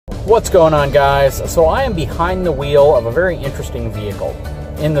What's going on, guys? So I am behind the wheel of a very interesting vehicle.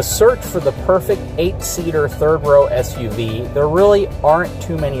 In the search for the perfect 8-seater third-row SUV, there really aren't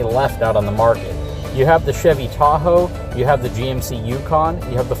too many left out on the market. You have the Chevy Tahoe, you have the GMC Yukon,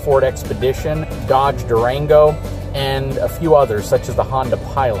 you have the Ford Expedition, Dodge Durango, and a few others such as the Honda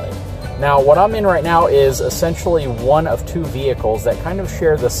Pilot. Now, what I'm in right now is essentially one of two vehicles that kind of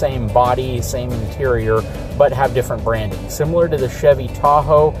share the same body, same interior, but have different branding. Similar to the Chevy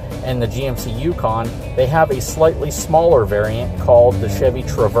Tahoe and the GMC Yukon, they have a slightly smaller variant called the Chevy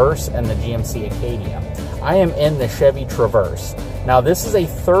Traverse and the GMC Acadia. I am in the Chevy Traverse. Now, this is a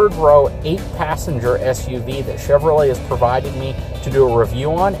third-row, 8-passenger SUV that Chevrolet has provided me to do a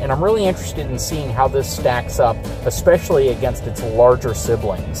review on, and I'm really interested in seeing how this stacks up, especially against its larger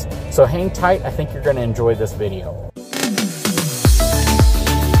siblings. So hang tight, I think you're going to enjoy this video.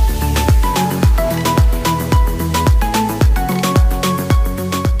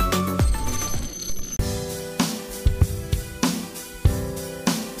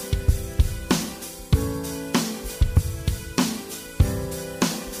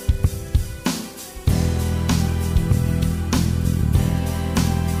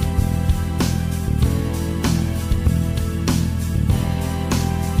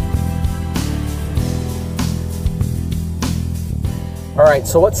 Alright,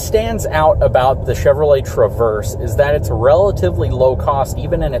 so what stands out about the Chevrolet Traverse is that it's relatively low cost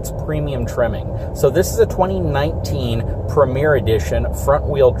even in its premium trimming. So this is a 2019 Premier Edition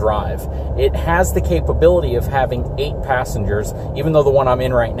front-wheel drive. It has the capability of having 8 passengers, even though the one I'm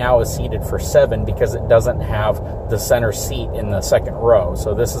in right now is seated for 7 because it doesn't have the center seat in the second row.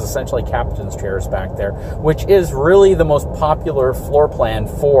 So this is essentially captain's chairs back there, which is really the most popular floor plan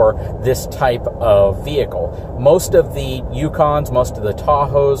for this type of vehicle. Most of the Yukons, most of the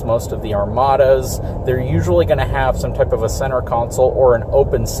Tahoes, most of the Armadas, they're usually going to have some type of a center console or an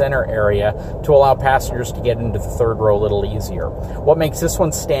open center area to allow passengers to get into the third row a little easier. What makes this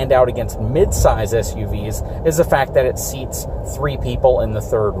one stand out against mid-size SUVs is the fact that it seats 3 people in the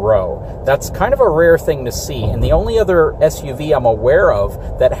third row. That's kind of a rare thing to see, and the only other SUV I'm aware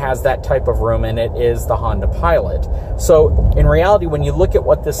of that has that type of room in it is the Honda Pilot. So in reality, when you look at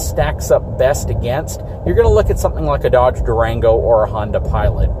what this stacks up best against, you're going to look at something like a Dodge Durango or a Honda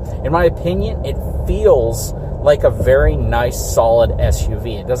Pilot. In my opinion, it feels like a very nice, solid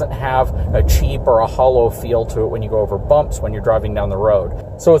SUV. It doesn't have a cheap or a hollow feel to it when you go over bumps when you're driving down the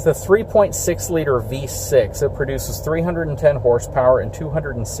road. So with a 3.6-liter V6, it produces 310 horsepower and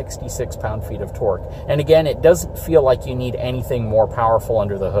 266 pound-feet of torque. And again, it doesn't feel like you need anything more powerful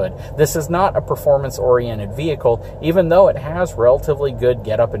under the hood. This is not a performance-oriented vehicle, even though it has relatively good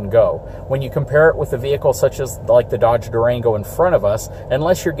get up and go. When you compare it with a vehicle such as like the Dodge Durango in front of us,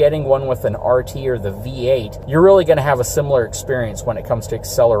 unless you're getting one with an RT or the V8, you're really going to have a similar experience when it comes to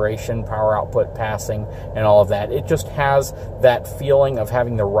acceleration, power output, passing, and all of that. It just has that feeling of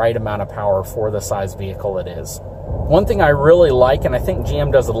having the right amount of power for the size vehicle it is. One thing I really like, and I think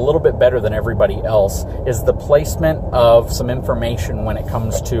GM does it a little bit better than everybody else, is the placement of some information when it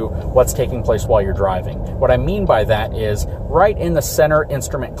comes to what's taking place while you're driving. What I mean by that is right in the center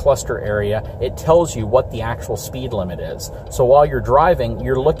instrument cluster area, it tells you what the actual speed limit is. So while you're driving,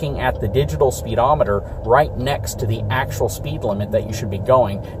 you're looking at the digital speedometer right next to the actual speed limit that you should be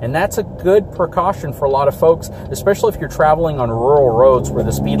going. And that's a good precaution for a lot of folks, especially if you're traveling on rural roads where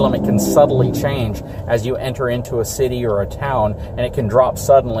the speed limit can subtly change as you enter into a city or a town, and it can drop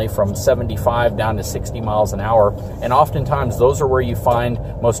suddenly from 75 down to 60 miles an hour, and oftentimes those are where you find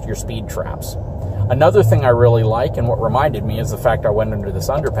most of your speed traps. Another thing I really like, and what reminded me is the fact I went under this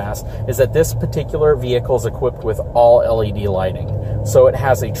underpass, is that this particular vehicle is equipped with all LED lighting. So it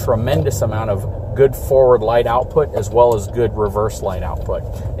has a tremendous amount of good forward light output as well as good reverse light output.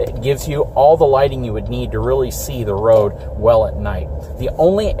 It gives you all the lighting you would need to really see the road well at night. The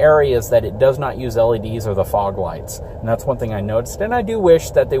only areas that it does not use LEDs are the fog lights, and that's one thing I noticed, and I do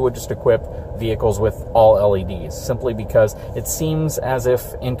wish that they would just equip vehicles with all LEDs, simply because it seems as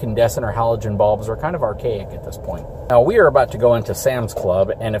if incandescent or halogen bulbs are kind of archaic at this point. Now, we are about to go into Sam's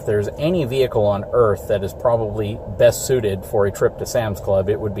Club, and if there's any vehicle on earth that is probably best suited for a trip to Sam's Club,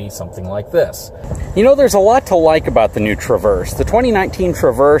 it would be something like this. You know, there's a lot to like about the new Traverse. The 2019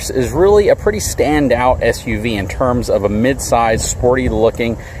 Traverse is really a pretty standout SUV in terms of a mid-size,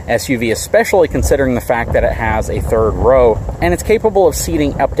 sporty-looking SUV, especially considering the fact that it has a third row, and it's capable of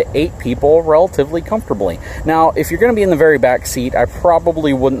seating up to 8 people relatively comfortably. Now, if you're going to be in the very back seat, I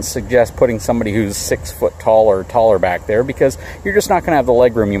probably wouldn't suggest putting somebody who's 6 foot tall or taller back there, because you're just not going to have the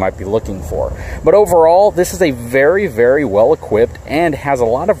legroom you might be looking for. But overall, this is a very, very well equipped and has a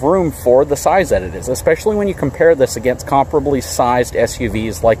lot of room for the size that it is, especially when you compare this against comparably sized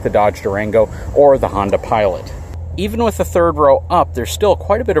SUVs like the Dodge Durango or the Honda Pilot. Even with the third row up, there's still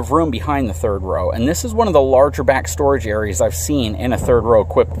quite a bit of room behind the third row, and this is one of the larger back storage areas I've seen in a third row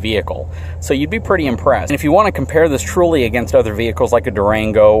equipped vehicle. So you'd be pretty impressed. And if you want to compare this truly against other vehicles like a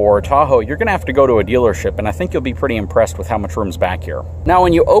Durango or a Tahoe, you're going to have to go to a dealership, and I think you'll be pretty impressed with how much room's back here. Now,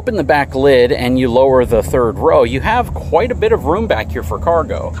 when you open the back lid and you lower the third row, you have quite a bit of room back here for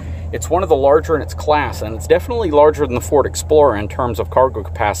cargo. It's one of the larger in its class, and it's definitely larger than the Ford Explorer in terms of cargo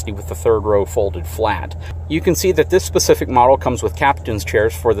capacity with the third row folded flat. You can see that this specific model comes with captain's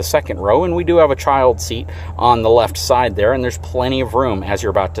chairs for the second row, and we do have a child seat on the left side there, and there's plenty of room, as you're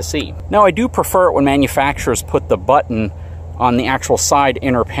about to see. Now, I do prefer it when manufacturers put the button on the actual side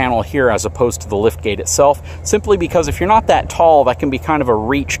inner panel here as opposed to the liftgate itself, simply because if you're not that tall, that can be kind of a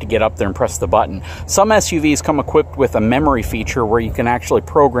reach to get up there and press the button. Some SUVs come equipped with a memory feature where you can actually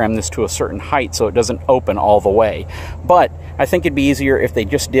program this to a certain height so it doesn't open all the way. But I think it'd be easier if they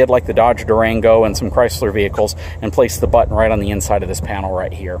just did like the Dodge Durango and some Chrysler vehicles and place the button right on the inside of this panel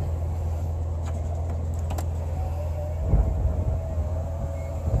right here.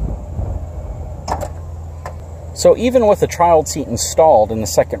 So even with a child seat installed in the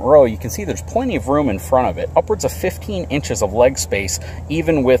second row, you can see there's plenty of room in front of it, upwards of 15 inches of leg space,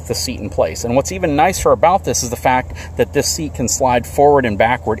 even with the seat in place. And what's even nicer about this is the fact that this seat can slide forward and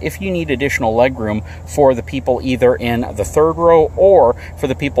backward if you need additional leg room for the people either in the third row or for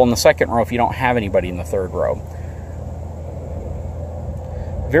the people in the second row if you don't have anybody in the third row.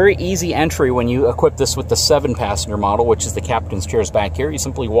 Very easy entry when you equip this with the 7-passenger model, which is the captain's chairs back here. You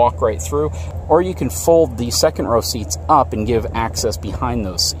simply walk right through, or you can fold the second row seats up and give access behind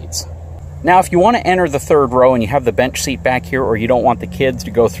those seats. Now, if you want to enter the third row and you have the bench seat back here, or you don't want the kids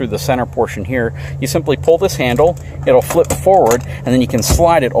to go through the center portion here, you simply pull this handle, it'll flip forward, and then you can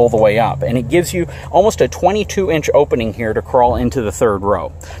slide it all the way up. And it gives you almost a 22-inch opening here to crawl into the third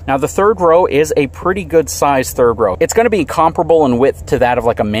row. Now, the third row is a pretty good size third row. It's going to be comparable in width to that of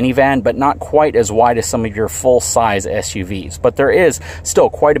like a minivan, but not quite as wide as some of your full-size SUVs. But there is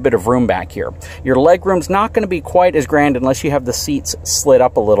still quite a bit of room back here. Your leg room's not going to be quite as grand unless you have the seats slid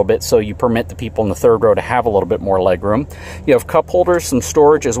up a little bit, so you permit the people in the third row to have a little bit more leg room. You have cup holders, some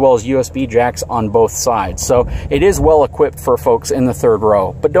storage, as well as USB jacks on both sides. So it is well equipped for folks in the third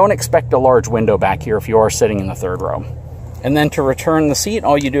row, but don't expect a large window back here if you are sitting in the third row. And then to return the seat,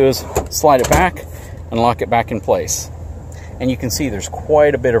 all you do is slide it back and lock it back in place. And you can see there's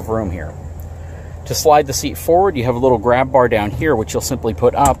quite a bit of room here. To slide the seat forward, you have a little grab bar down here, which you'll simply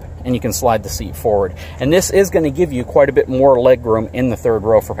put up, and you can slide the seat forward. And this is going to give you quite a bit more leg room in the third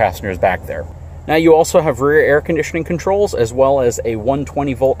row for passengers back there. Now, you also have rear air conditioning controls, as well as a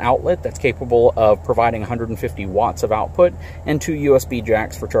 120-volt outlet that's capable of providing 150 watts of output, and 2 USB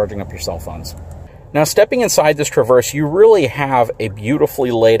jacks for charging up your cell phones. Now, stepping inside this Traverse, you really have a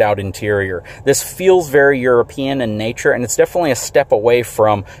beautifully laid out interior. This feels very European in nature, and it's definitely a step away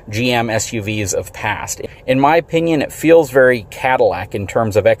from GM SUVs of past. In my opinion, it feels very Cadillac in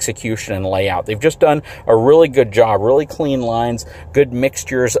terms of execution and layout. They've just done a really good job, really clean lines, good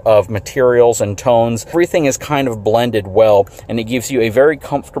mixtures of materials and tones. Everything is kind of blended well, and it gives you a very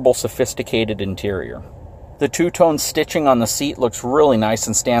comfortable, sophisticated interior. The two-tone stitching on the seat looks really nice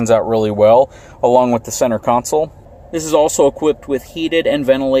and stands out really well, along with the center console. This is also equipped with heated and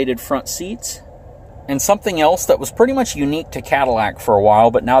ventilated front seats. And something else that was pretty much unique to Cadillac for a while,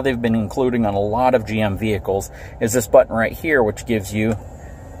 but now they've been including on a lot of GM vehicles, is this button right here, which gives you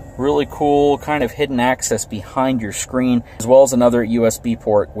really cool kind of hidden access behind your screen, as well as another USB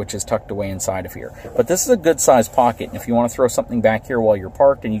port, which is tucked away inside of here. But this is a good sized pocket, and if you want to throw something back here while you're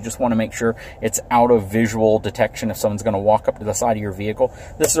parked and you just want to make sure it's out of visual detection if someone's going to walk up to the side of your vehicle,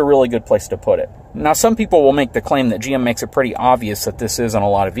 this is a really good place to put it. Now, some people will make the claim that GM makes it pretty obvious that this is on a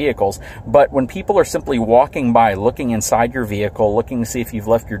lot of vehicles, but when people are simply walking by, looking inside your vehicle, looking to see if you've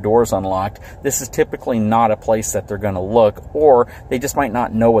left your doors unlocked, this is typically not a place that they're going to look, or they just might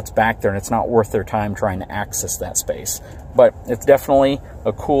not know what's back there and it's not worth their time trying to access that space. But it's definitely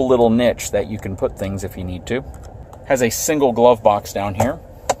a cool little niche that you can put things if you need to. Has a single glove box down here.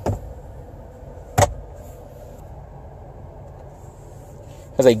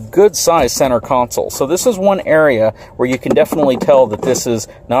 Has a good size center console. So this is one area where you can definitely tell that this is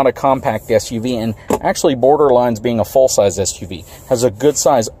not a compact SUV and actually borderlines being a full-size SUV. Has a good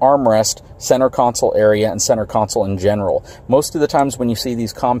size armrest, center console area, and center console in general. Most of the times when you see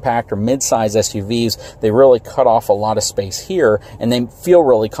these compact or mid-size SUVs, they really cut off a lot of space here, and they feel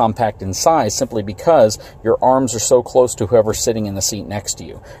really compact in size simply because your arms are so close to whoever's sitting in the seat next to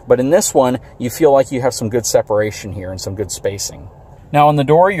you. But in this one, you feel like you have some good separation here and some good spacing. Now on the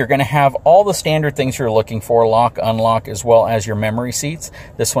door, you're going to have all the standard things you're looking for, lock, unlock, as well as your memory seats.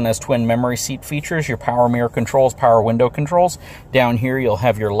 This one has twin memory seat features, your power mirror controls, power window controls. Down here, you'll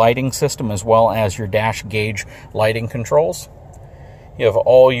have your lighting system as well as your dash gauge lighting controls. You have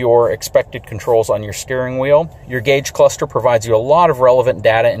all your expected controls on your steering wheel. Your gauge cluster provides you a lot of relevant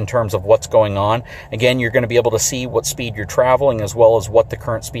data in terms of what's going on. Again, you're going to be able to see what speed you're traveling as well as what the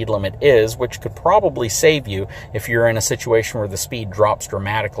current speed limit is, which could probably save you if you're in a situation where the speed drops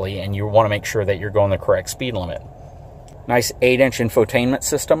dramatically and you want to make sure that you're going the correct speed limit. Nice 8-inch infotainment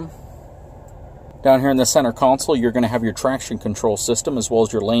system. Down here in the center console, you're going to have your traction control system as well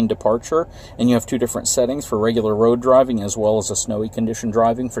as your lane departure, and you have two different settings for regular road driving as well as a snowy condition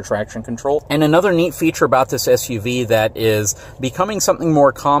driving for traction control. And another neat feature about this SUV that is becoming something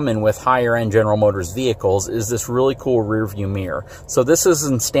more common with higher-end General Motors vehicles is this really cool rear view mirror. So this is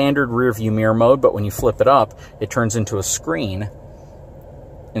in standard rear view mirror mode, but when you flip it up, it turns into a screen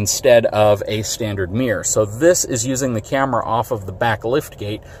instead of a standard mirror. So this is using the camera off of the back lift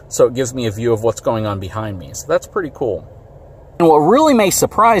gate, so it gives me a view of what's going on behind me. So that's pretty cool. And what really may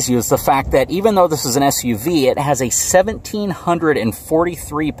surprise you is the fact that even though this is an SUV, it has a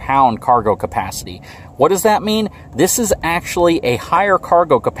 1,743-pound cargo capacity. What does that mean? This is actually a higher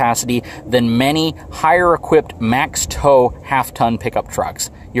cargo capacity than many higher-equipped max-tow half-ton pickup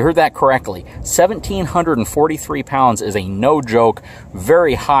trucks. You heard that correctly. 1,743 pounds is a no-joke,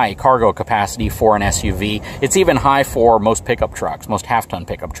 very high cargo capacity for an SUV. It's even high for most pickup trucks, most half-ton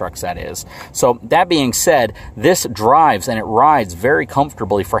pickup trucks, that is. So that being said, this drives and it rides very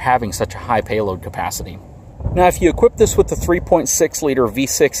comfortably for having such a high payload capacity. Now, if you equip this with the 3.6-liter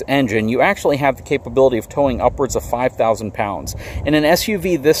V6 engine, you actually have the capability of towing upwards of 5,000 pounds. In an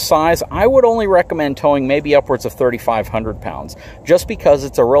SUV this size, I would only recommend towing maybe upwards of 3,500 pounds, just because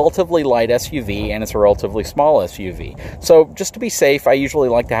it's a relatively light SUV and it's a relatively small SUV. So just to be safe, I usually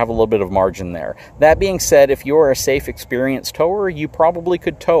like to have a little bit of margin there. That being said, if you're a safe, experienced tower, you probably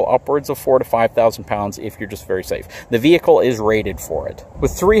could tow upwards of 4,000 to 5,000 pounds if you're just very safe. The vehicle is rated for it.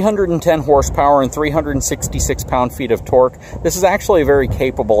 With 310 horsepower and 366 pound-feet of torque, this is actually a very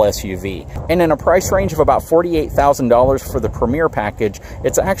capable SUV. And in a price range of about $48,000 for the Premier package,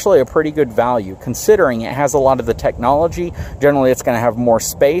 it's actually a pretty good value, considering it has a lot of the technology. Generally, it's going to have more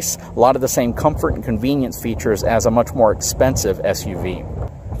space, a lot of the same comfort and convenience features as a much more expensive SUV.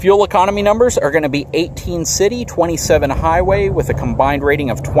 Fuel economy numbers are going to be 18 city, 27 highway with a combined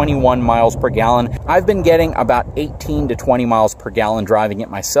rating of 21 miles per gallon. I've been getting about 18 to 20 miles per gallon driving it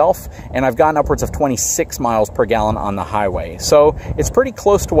myself, and I've gotten upwards of 26 miles per gallon on the highway. So it's pretty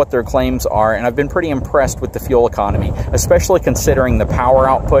close to what their claims are, and I've been pretty impressed with the fuel economy, especially considering the power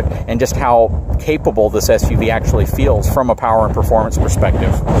output and just how capable this SUV actually feels from a power and performance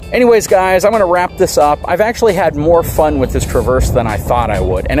perspective. Anyways, guys, I'm going to wrap this up. I've actually had more fun with this Traverse than I thought I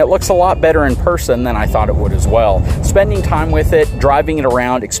would, and it looks a lot better in person than I thought it would as well. Spending time with it, driving it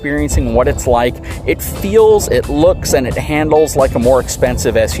around, experiencing what it's like, it feels, it looks, and it handles like a more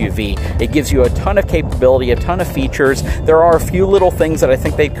expensive SUV. It gives you a ton of capability, a ton of features. There are a few little things that I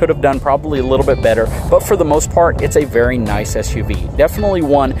think they could have done probably a little bit better, but for the most part, it's a very nice SUV. Definitely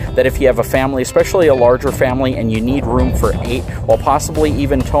one that if you have a family, especially a larger family, and you need room for 8, or possibly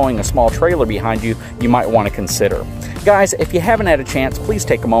even towing a small trailer behind you, you might want to consider. Guys, if you haven't had a chance, please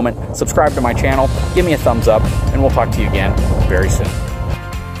take a moment, subscribe to my channel, give me a thumbs up, and we'll talk to you again very soon.